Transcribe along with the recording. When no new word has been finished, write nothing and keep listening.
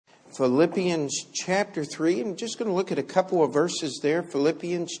Philippians chapter 3. I'm just going to look at a couple of verses there.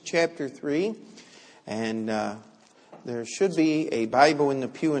 Philippians chapter 3. And there should be a Bible in the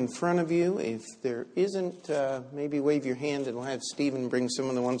pew in front of you. If there isn't, maybe wave your hand and we'll have Stephen bring some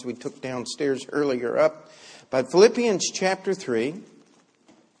of the ones we took downstairs earlier up. But Philippians chapter 3.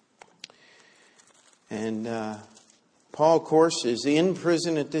 And Paul, of course, is in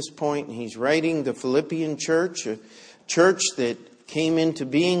prison at this point, and he's writing the Philippian church, a church that came into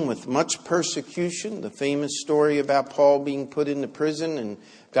being with much persecution. The famous story about Paul being put into prison and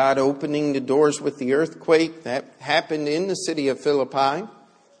God opening the doors with the earthquake. That happened in the city of Philippi.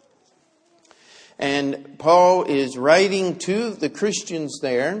 And Paul is writing to the Christians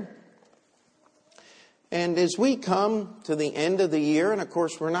there. And as we come to the end of the year, and of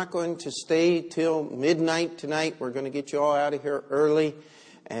course we're not going to stay till midnight tonight. We're going to get you all out of here early.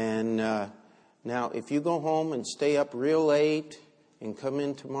 And now if you go home and stay up real late and come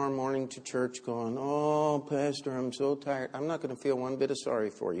in tomorrow morning to church going, "Oh, Pastor, I'm so tired," I'm not going to feel one bit of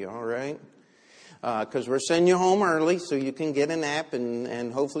sorry for you, all right? Because we're sending you home early so you can get a nap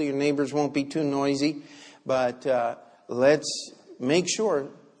and hopefully your neighbors won't be too noisy. But let's make sure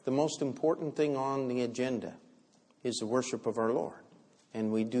the most important thing on the agenda is the worship of our Lord.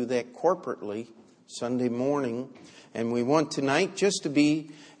 And we do that corporately Sunday morning. And we want tonight just to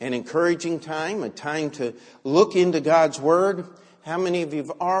be an encouraging time, a time to look into God's Word. How many of you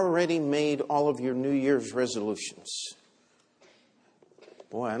have already made all of your New Year's resolutions?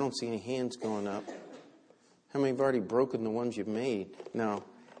 Boy, I don't see any hands going up. How many have already broken the ones you've made? No.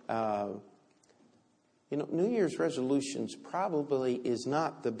 New Year's resolutions probably is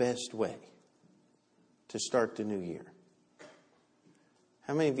not the best way to start the new year.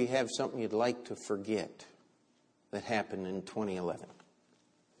 How many of you have something you'd like to forget that happened in 2011?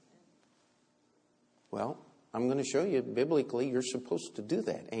 Well, I'm going to show you biblically you're supposed to do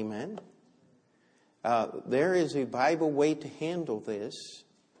that. Amen. There is a Bible way to handle this.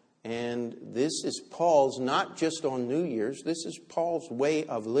 And this is Paul's, not just on New Year's. This is Paul's way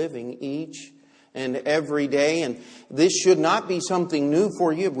of living each and every day. And this should not be something new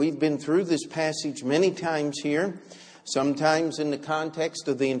for you. We've been through this passage many times here. Sometimes in the context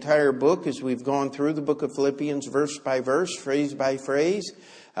of the entire book as we've gone through the book of Philippians verse by verse, phrase by phrase.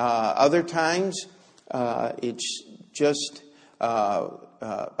 Other times it's just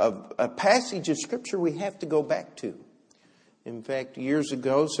a passage of Scripture we have to go back to. In fact, years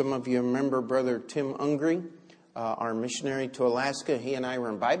ago, some of you remember Brother Tim Ungry, our missionary to Alaska. He and I were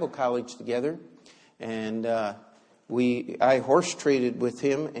in Bible college together. And I horse traded with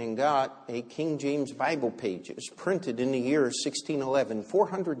him and got a King James Bible page. It was printed in the year 1611,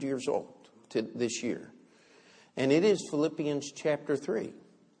 400 years old to this year. And it is Philippians chapter 3.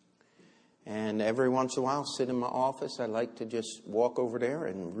 And every once in a while, sit in my office. I like to just walk over there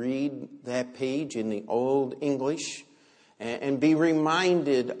and read that page in the Old English and be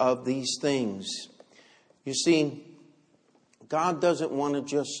reminded of these things. You see, God doesn't want to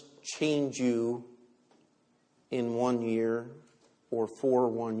just change you in 1 year or for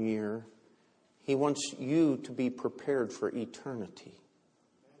 1 year. He wants you to be prepared for eternity.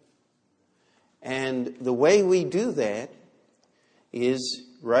 And the way we do that is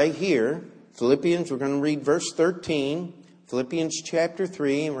right here. Philippians, we're going to read verse 13. Philippians chapter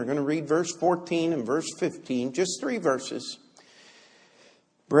 3. And we're going to read verse 14 and verse 15. Just 3 verses.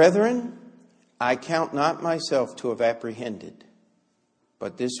 "Brethren, I count not myself to have apprehended.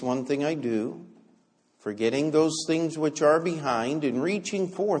 But this one thing I do, forgetting those things which are behind, and reaching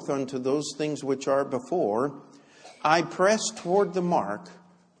forth unto those things which are before, I press toward the mark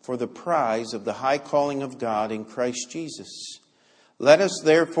for the prize of the high calling of God in Christ Jesus. Let us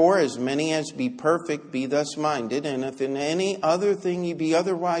therefore, as many as be perfect, be thus minded, and if in any other thing ye be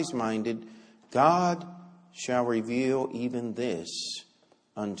otherwise minded, God shall reveal even this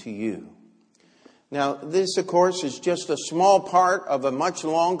unto you." Now, this, of course, is just a small part of a much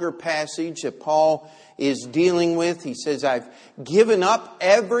longer passage that Paul is dealing with. He says, I've given up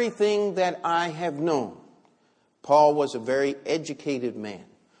everything that I have known. Paul was a very educated man.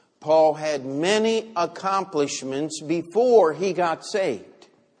 Paul had many accomplishments before he got saved.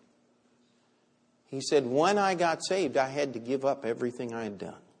 He said, when I got saved, I had to give up everything I had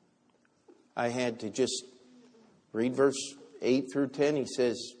done. I had to just read verse 8 through 10. He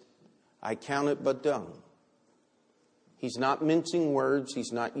says, I count it but dung. He's not mincing words.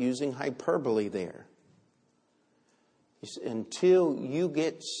 He's not using hyperbole there. Until you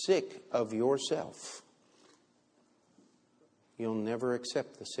get sick of yourself, you'll never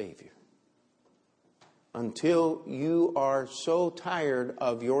accept the Savior. Until you are so tired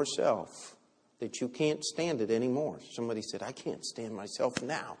of yourself that you can't stand it anymore. Somebody said, I can't stand myself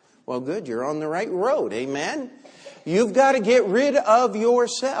now. Well, good, you're on the right road. Amen? You've got to get rid of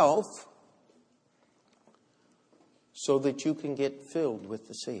yourself so that you can get filled with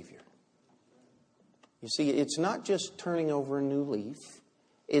the Savior. You see, it's not just turning over a new leaf.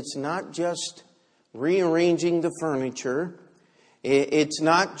 It's not just rearranging the furniture. It's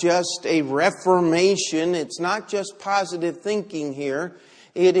not just a reformation. It's not just positive thinking here.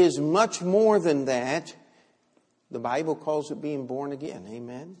 It is much more than that. The Bible calls it being born again.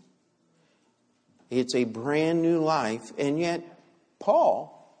 Amen? It's a brand new life. And yet,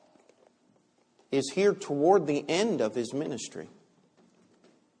 Paul is here toward the end of his ministry.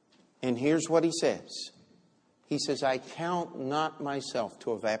 And here's what he says. He says, I count not myself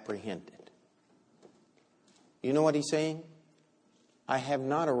to have apprehended. You know what he's saying? I have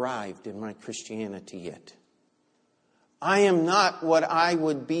not arrived in my Christianity yet. I am not what I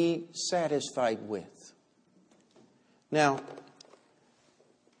would be satisfied with. Now,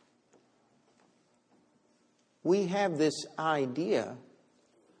 we have this idea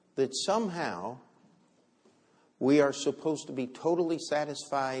that somehow we are supposed to be totally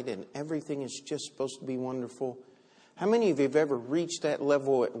satisfied and everything is just supposed to be wonderful. How many of you have ever reached that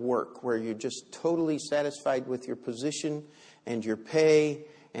level at work where you're just totally satisfied with your position and your pay?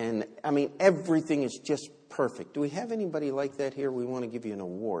 And, everything is just perfect. Do we have anybody like that here? We want to give you an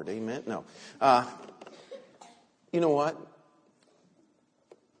award. Amen? No. You know what?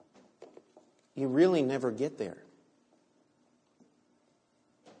 You really never get there.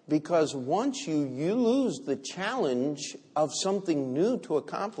 Because once you lose the challenge of something new to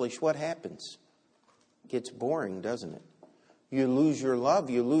accomplish, what happens? It gets boring, doesn't it? You lose your love,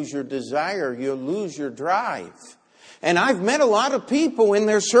 you lose your desire, you lose your drive. And I've met a lot of people in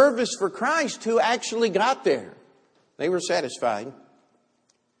their service for Christ who actually got there. They were satisfied.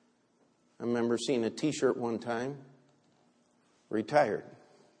 I remember seeing a t-shirt one time, retired.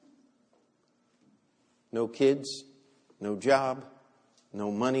 No kids, no job,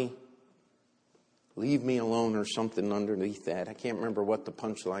 no money, leave me alone or something underneath that. I can't remember what the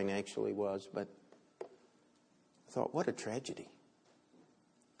punchline actually was, but I thought, what a tragedy.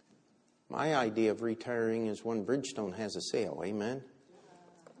 My idea of retiring is when Bridgestone has a sale, amen?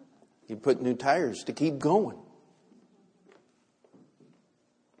 You put new tires to keep going.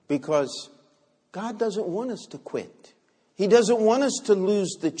 Because God doesn't want us to quit. He doesn't want us to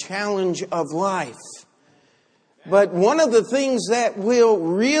lose the challenge of life. But one of the things that will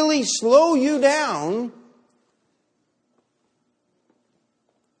really slow you down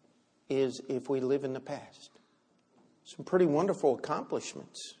is if we live in the past. Some pretty wonderful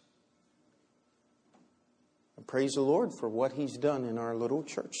accomplishments. I praise the Lord for what He's done in our little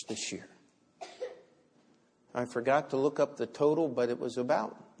church this year. I forgot to look up the total, but it was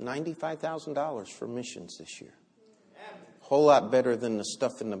about $95,000 for missions this year. A whole lot better than the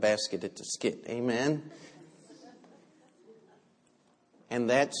stuff in the basket at the skit. Amen? And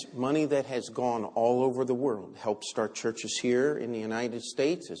that's money that has gone all over the world. Helped start churches here in the United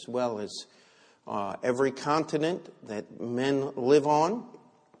States as well as every continent that men live on.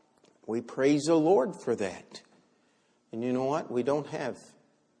 We praise the Lord for that. And you know what? We don't have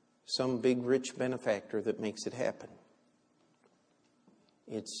some big rich benefactor that makes it happen.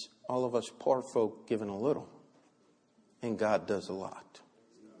 It's all of us poor folk giving a little. And God does a lot.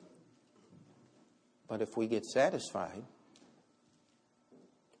 But if we get satisfied,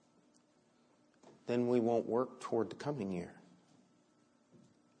 then we won't work toward the coming year.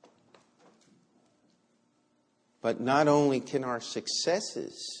 But not only can our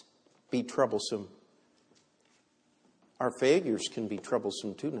successes be troublesome, our failures can be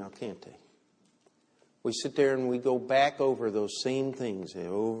troublesome too now, can't they? We sit there and we go back over those same things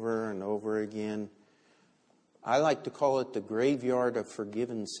over and over again. I like to call it the graveyard of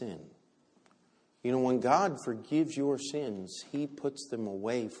forgiven sin. You know, when God forgives your sins, He puts them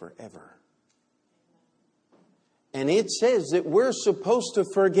away forever. And it says that we're supposed to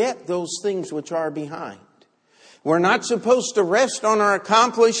forget those things which are behind. We're not supposed to rest on our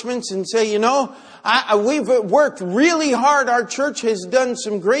accomplishments and say, we've worked really hard. Our church has done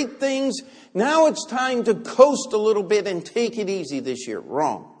some great things. Now it's time to coast a little bit and take it easy this year.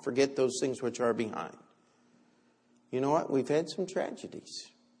 Wrong. Forget those things which are behind. You know what? We've had some tragedies.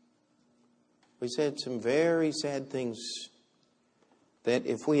 We've had some very sad things that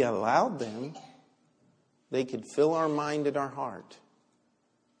if we allowed them, they could fill our mind and our heart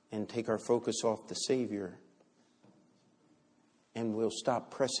and take our focus off the Savior, and we'll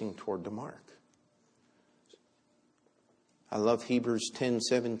stop pressing toward the mark. I love Hebrews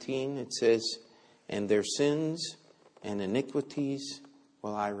 10:17. It says, and their sins and iniquities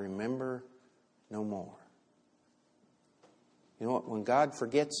will I remember no more. You know what? When God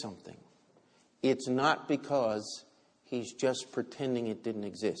forgets something, it's not because He's just pretending it didn't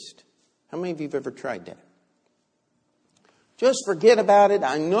exist. How many of you have ever tried that? Just forget about it.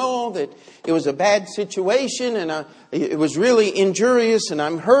 I know that it was a bad situation and it was really injurious and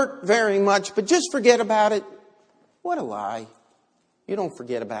I'm hurt very much, but just forget about it. What a lie. You don't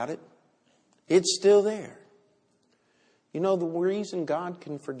forget about it. It's still there. You know, the reason God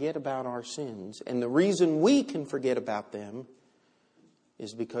can forget about our sins and the reason we can forget about them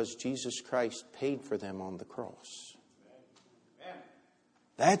is because Jesus Christ paid for them on the cross.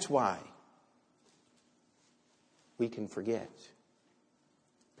 That's why we can forget.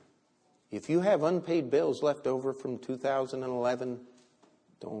 If you have unpaid bills left over from 2011,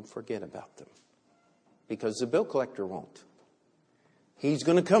 don't forget about them. Because the bill collector won't. He's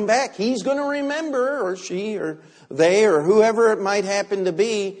going to come back. He's going to remember, or she, or they, or whoever it might happen to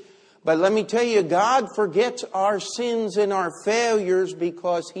be. But let me tell you, God forgets our sins and our failures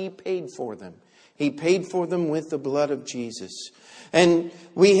because He paid for them. He paid for them with the blood of Jesus. And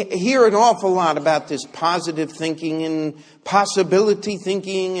we hear an awful lot about this positive thinking and possibility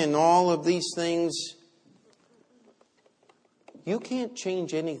thinking and all of these things. You can't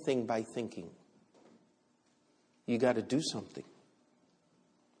change anything by thinking. You got to do something.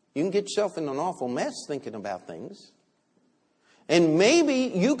 You can get yourself in an awful mess thinking about things. And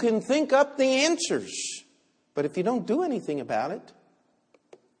maybe you can think up the answers. But if you don't do anything about it,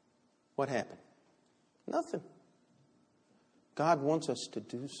 what happened? Nothing. God wants us to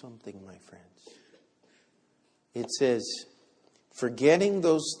do something, my friends. It says, forgetting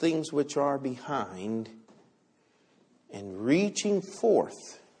those things which are behind and reaching forth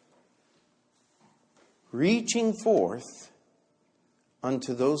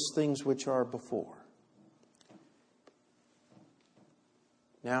unto those things which are before.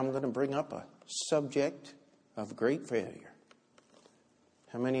 Now I'm going to bring up a subject of great failure.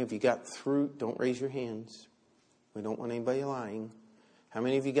 How many of you got through? Don't raise your hands. We don't want anybody lying. How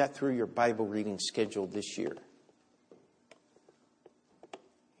many of you got through your Bible reading schedule this year?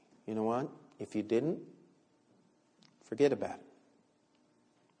 You know what? If you didn't, forget about it.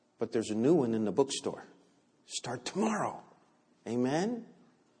 But there's a new one in the bookstore. Start tomorrow. Amen?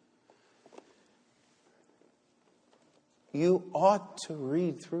 You ought to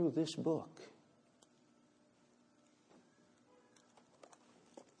read through this book.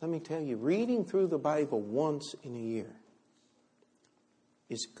 Let me tell you, reading through the Bible once in a year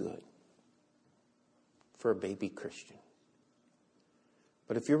is good for a baby Christian.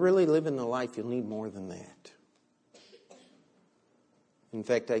 But if you're really living the life, you'll need more than that. In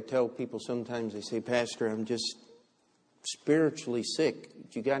fact, I tell people sometimes, they say, Pastor, I'm just spiritually sick.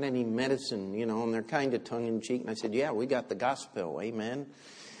 Do you got any medicine? You know, and they're kind of tongue-in-cheek. And I said, yeah, we got the gospel. Amen.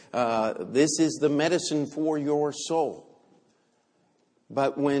 This is the medicine for your soul.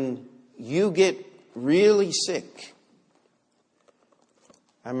 But when you get really sick,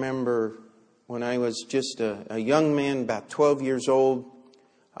 I remember when I was just a young man, about 12 years old,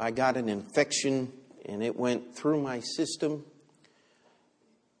 I got an infection and it went through my system.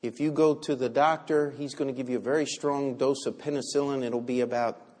 If you go to the doctor, he's going to give you a very strong dose of penicillin. It'll be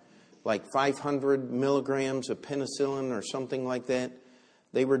about like 500 milligrams of penicillin or something like that.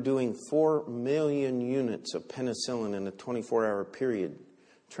 They were doing 4 million units of penicillin in a 24-hour period,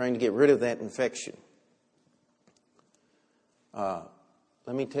 trying to get rid of that infection. Let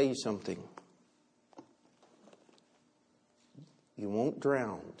me tell you something. You won't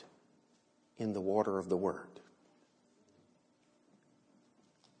drown in the water of the Word.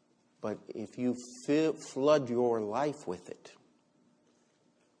 But if you flood your life with it,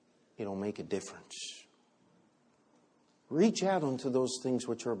 it'll make a difference. Reach out unto those things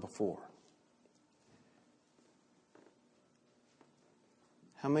which are before.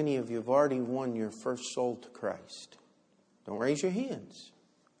 How many of you have already won your first soul to Christ? Don't raise your hands.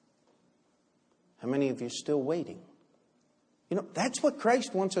 How many of you are still waiting? You know, that's what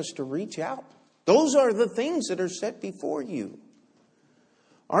Christ wants us to reach out. Those are the things that are set before you.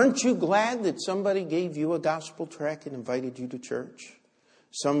 Aren't you glad that somebody gave you a gospel tract and invited you to church?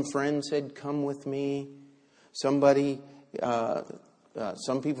 Some friend said, come with me. Some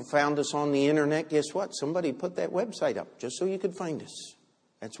people found us on the internet. Guess what? Somebody put that website up just so you could find us.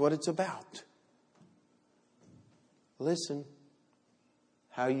 That's what it's about. Listen,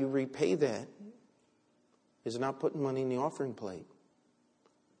 how you repay that is not putting money in the offering plate.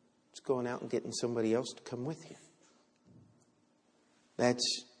 It's going out and getting somebody else to come with you.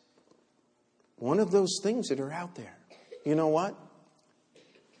 That's one of those things that are out there. You know what?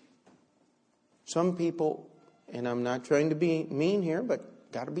 Some people, and I'm not trying to be mean here,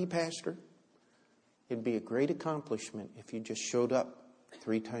 but got to be pastor. it'd be a great accomplishment if you just showed up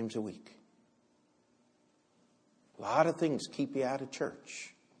 3 times a week. A lot of things keep you out of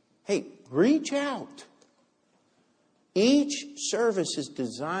church. Hey, reach out. Each service is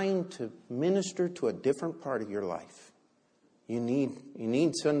designed to minister to a different part of your life. You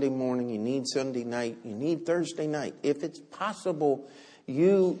need Sunday morning, you need Sunday night, you need Thursday night. If it's possible,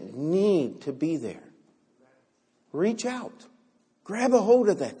 you need to be there. Reach out. Grab a hold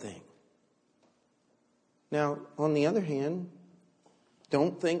of that thing. Now, on the other hand,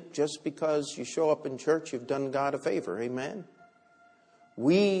 don't think just because you show up in church you've done God a favor. Amen?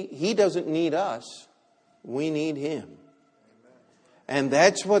 He doesn't need us. We need Him. And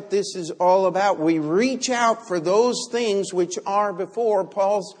that's what this is all about. We reach out for those things which are before.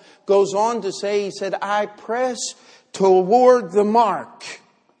 Paul goes on to say, he said, I press toward the mark.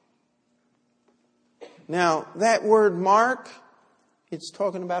 Now, that word mark, it's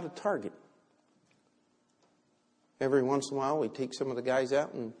talking about a target. Every once in a while, we take some of the guys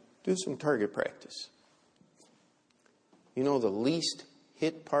out and do some target practice. You know, the least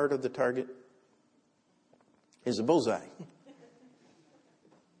hit part of the target is a bullseye.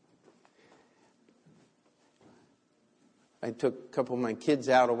 I took a couple of my kids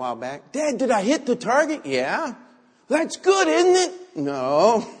out a while back. Dad, did I hit the target? Yeah. That's good, isn't it?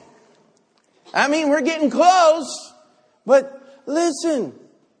 No. I mean, we're getting close. But listen,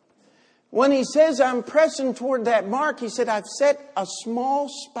 when he says I'm pressing toward that mark, he said I've set a small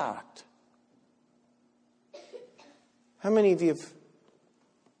spot. How many of you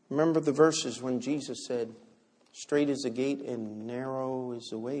remember the verses when Jesus said, straight is the gate and narrow is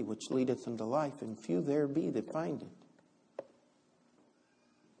the way which leadeth unto life, and few there be that find it.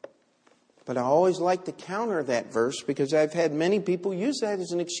 But I always like to counter that verse because I've had many people use that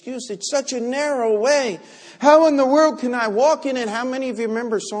as an excuse. It's such a narrow way. How in the world can I walk in it? How many of you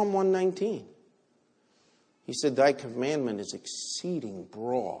remember Psalm 119? He said, thy commandment is exceeding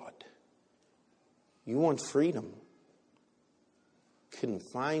broad. You want freedom?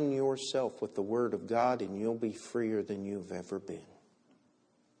 Confine yourself with the Word of God and you'll be freer than you've ever been.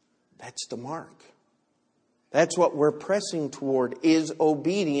 That's the mark. That's what we're pressing toward, is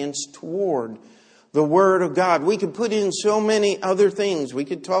obedience toward the Word of God. We could put in so many other things. We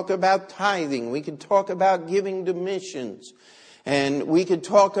could talk about tithing. We could talk about giving to missions. And we could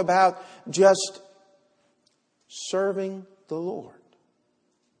talk about just serving the Lord.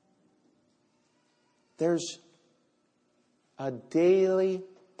 There's a daily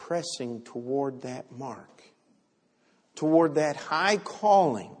pressing toward that mark, toward that high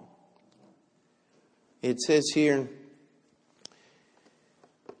calling. It says here,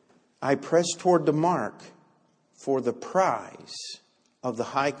 I press toward the mark for the prize of the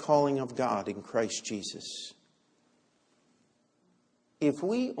high calling of God in Christ Jesus. If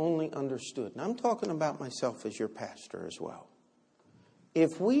we only understood, and I'm talking about myself as your pastor as well.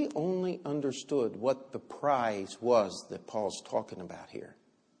 If we only understood what the prize was that Paul's talking about here,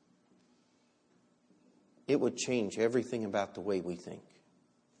 it would change everything about the way we think.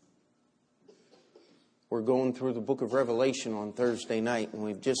 We're going through the book of Revelation on Thursday night, and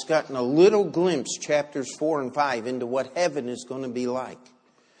we've just gotten a little glimpse, chapters 4 and 5, into what heaven is going to be like.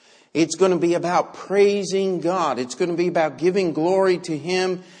 It's going to be about praising God. It's going to be about giving glory to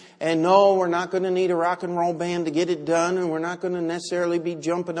Him. And no, we're not going to need a rock and roll band to get it done, and we're not going to necessarily be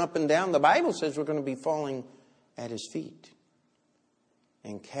jumping up and down. The Bible says we're going to be falling at His feet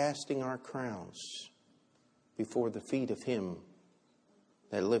and casting our crowns before the feet of Him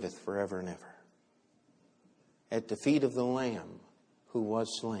that liveth forever and ever. At the feet of the Lamb who was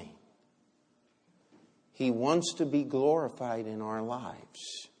slain. He wants to be glorified in our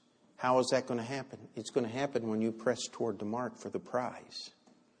lives. How is that going to happen? It's going to happen when you press toward the mark for the prize.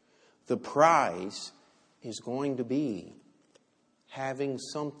 The prize is going to be having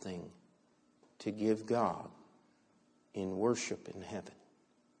something to give God in worship in heaven.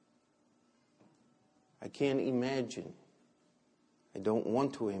 I can't imagine. I don't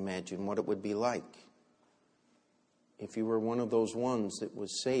want to imagine what it would be like if you were one of those ones that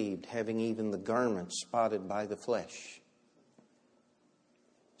was saved, having even the garments spotted by the flesh.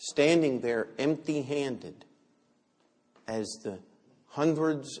 Standing there empty-handed as the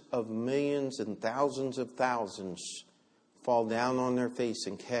hundreds of millions and thousands of thousands fall down on their face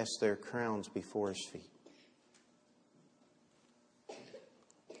and cast their crowns before His feet.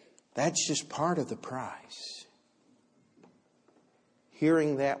 That's just part of the prize.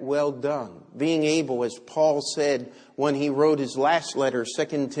 Hearing that well done. Being able, as Paul said when he wrote his last letter,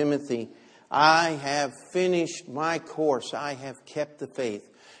 2 Timothy, I have finished my course. I have kept the faith.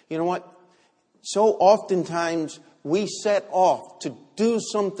 You know what? So oftentimes we set off to do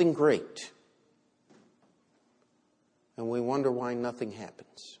something great. And we wonder why nothing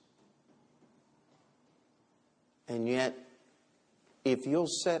happens. And yet, if you'll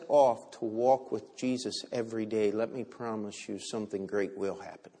set off to walk with Jesus every day, let me promise you something great will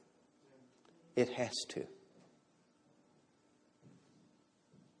happen. It has to.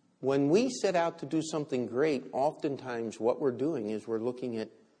 When we set out to do something great, oftentimes what we're doing is we're looking at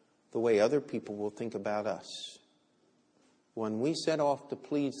the way other people will think about us. When we set off to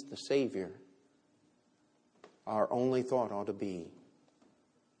please the Savior, our only thought ought to be,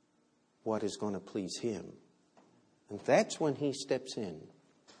 what is going to please Him? And that's when He steps in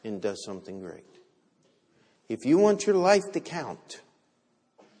and does something great. If you want your life to count,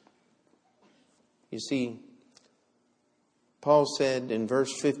 you see, Paul said in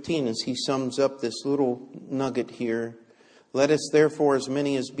verse 15, as he sums up this little nugget here, let us therefore, as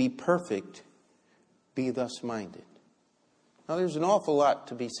many as be perfect, be thus minded. Now there's an awful lot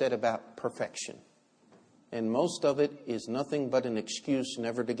to be said about perfection. And most of it is nothing but an excuse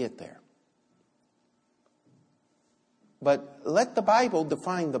never to get there. But let the Bible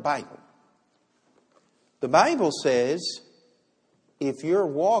define the Bible. The Bible says, if you're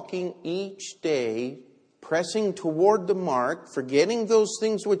walking each day, pressing toward the mark, forgetting those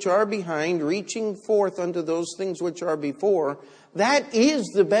things which are behind, reaching forth unto those things which are before, that is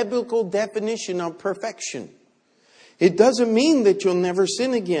the biblical definition of perfection. It doesn't mean that you'll never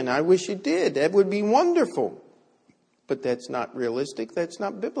sin again. I wish it did. That would be wonderful. But that's not realistic. That's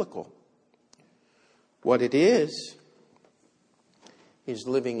not biblical. What it is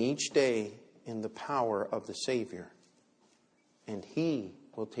living each day in the power of the Savior. And He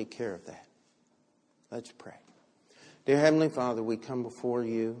will take care of that. Let's pray. Dear Heavenly Father, we come before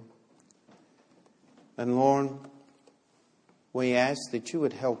You. And Lord, we ask that You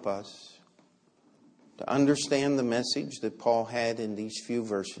would help us to understand the message that Paul had in these few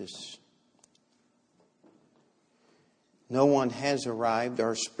verses. No one has arrived.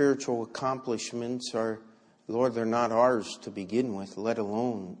 Our spiritual accomplishments are, Lord, they're not ours to begin with, let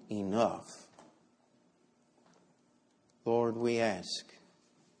alone enough. Lord, we ask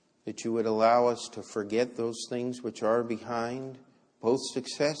that You would allow us to forget those things which are behind, both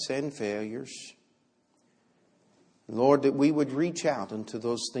success and failures. Lord, that we would reach out into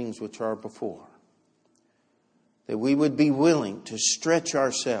those things which are before. That we would be willing to stretch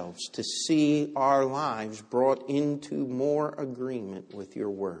ourselves to see our lives brought into more agreement with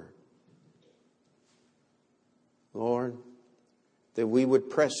Your Word. Lord, that we would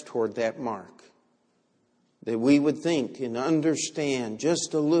press toward that mark. That we would think and understand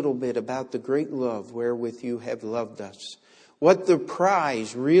just a little bit about the great love wherewith You have loved us. What the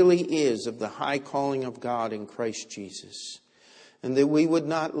prize really is of the high calling of God in Christ Jesus. And that we would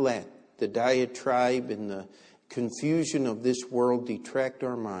not let the diatribe and the confusion of this world detract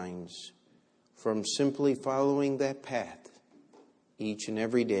our minds from simply following that path each and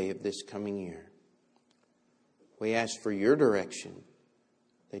every day of this coming year. We ask for Your direction,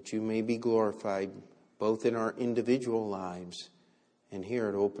 that You may be glorified both in our individual lives and here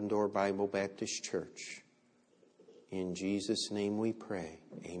at Open Door Bible Baptist Church. In Jesus' name we pray.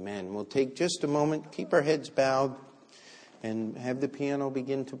 Amen. We'll take just a moment, keep our heads bowed, and have the piano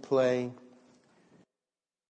begin to play.